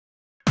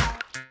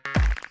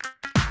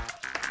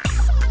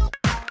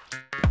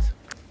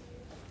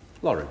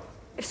Lauren.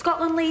 If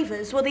Scotland leave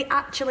us, will they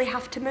actually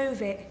have to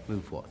move it?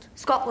 Move what?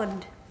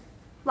 Scotland.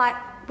 Like,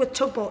 with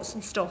tugboats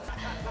and stuff.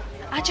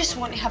 I just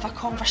want to have a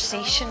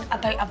conversation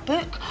about a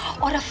book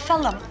or a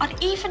film or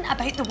even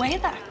about the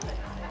weather.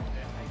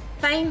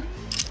 Fine.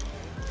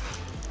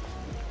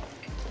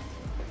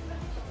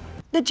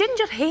 The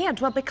ginger haired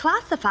will be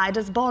classified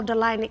as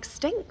borderline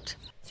extinct.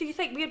 So you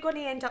think we're going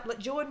to end up like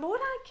Joe and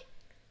Morag?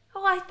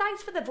 Oh, aye,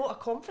 thanks for the vote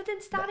of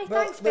confidence, Danny.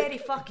 Thanks very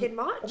fucking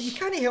much. Well, you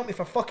can't help me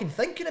for fucking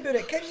thinking about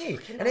it, can you?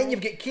 And then you've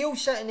got Kale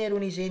sitting there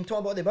on his own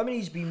talking about the women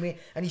he's been with,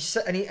 and he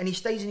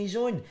stays in his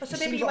own. Oh, so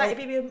maybe you want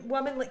to be a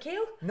woman like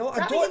Kale? No,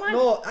 I don't.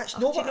 No, that's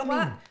not what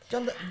I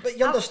mean. But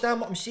you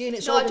understand what I'm saying?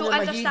 It's no, all I don't in my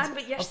understand head.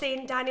 what you're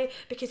saying, Danny.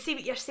 Because see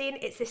what you're saying,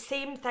 it's the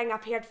same thing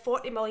I've heard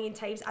 40 million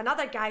times.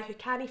 Another guy who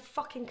can't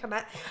fucking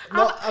commit.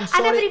 No, I'm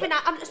sorry. I never even.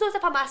 It's not as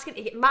if I'm asking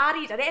to get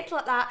married or anything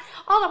like that.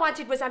 All I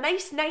wanted was a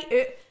nice night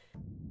out.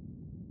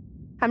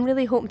 I'm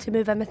really hoping to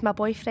move in with my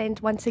boyfriend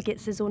once he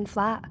gets his own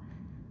flat.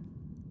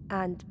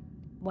 And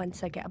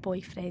once I get a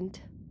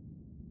boyfriend.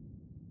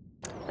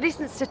 A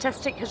recent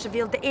statistic has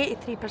revealed that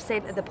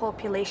 83% of the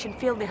population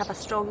feel they have a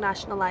strong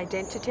national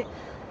identity.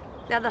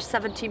 The other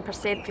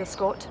 17% feel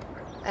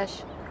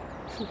Scot-ish.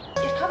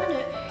 You're coming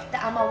out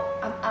that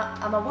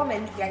I'm a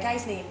woman with a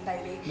guy's name, by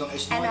the way, no,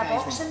 it's in not a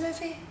boxing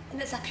movie,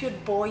 and it's a pure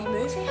boy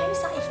movie. How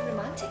is that even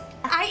romantic?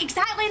 Aye,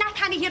 exactly, and I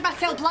can't hear my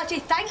full bloody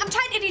thing. I'm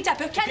trying to read a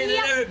book in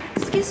here.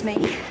 Excuse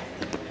me,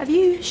 have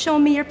you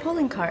shown me your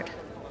polling card?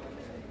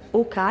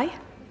 Okay,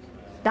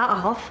 that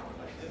I have.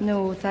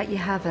 No, that you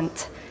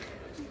haven't.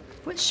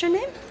 What's your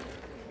name?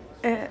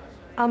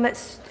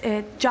 It's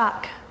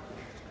Jackie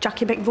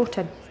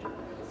McVoten.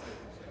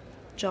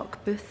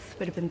 Jock Booth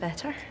would have been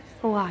better.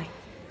 Oh, aye.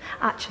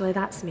 Actually,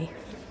 that's me.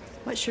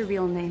 What's your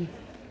real name?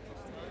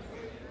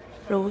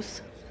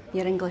 Rose.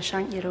 You're English,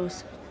 aren't you,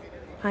 Rose?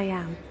 I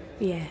am,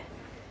 yeah.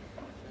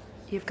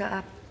 You've got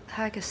a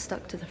haggis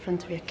stuck to the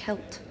front of your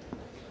kilt.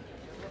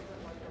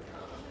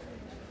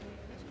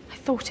 I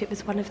thought it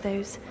was one of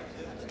those,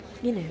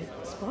 you know,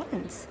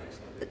 Swans?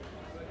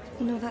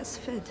 No, that's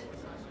food.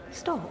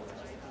 Stop.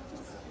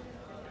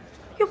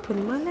 You're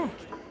pulling my leg.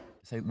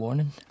 Without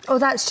warning? Oh,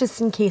 that's just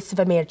in case of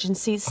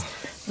emergencies.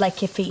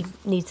 Like if he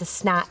needs a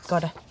snack or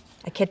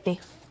a kidney.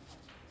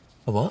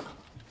 A what?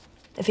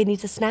 If he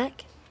needs a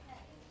snack.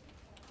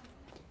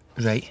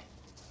 Right.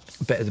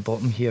 A bit at the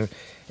bottom here,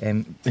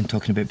 when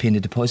talking about paying the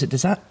deposit,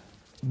 does that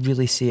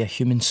really say a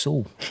human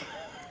soul?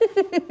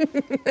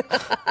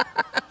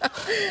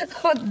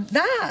 Oh,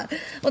 that?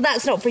 Well,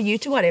 that's not for you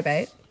to worry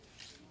about.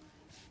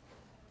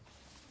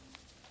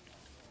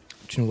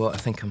 Do you know what? I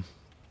think I'm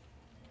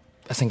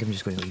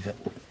just going to leave it.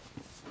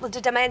 Well,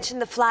 did I mention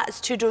the flat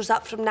is 2 doors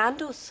up from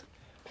Nando's?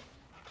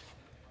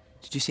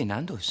 Did you say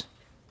Nando's?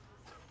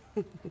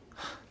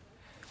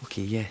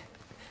 OK, yeah.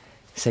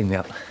 Sign me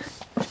up.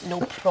 No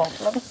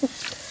problem.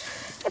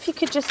 If you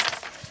could just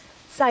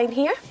sign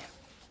here.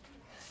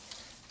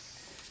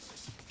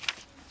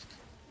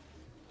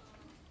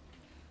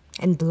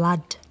 In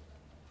blood,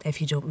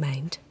 if you don't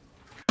mind.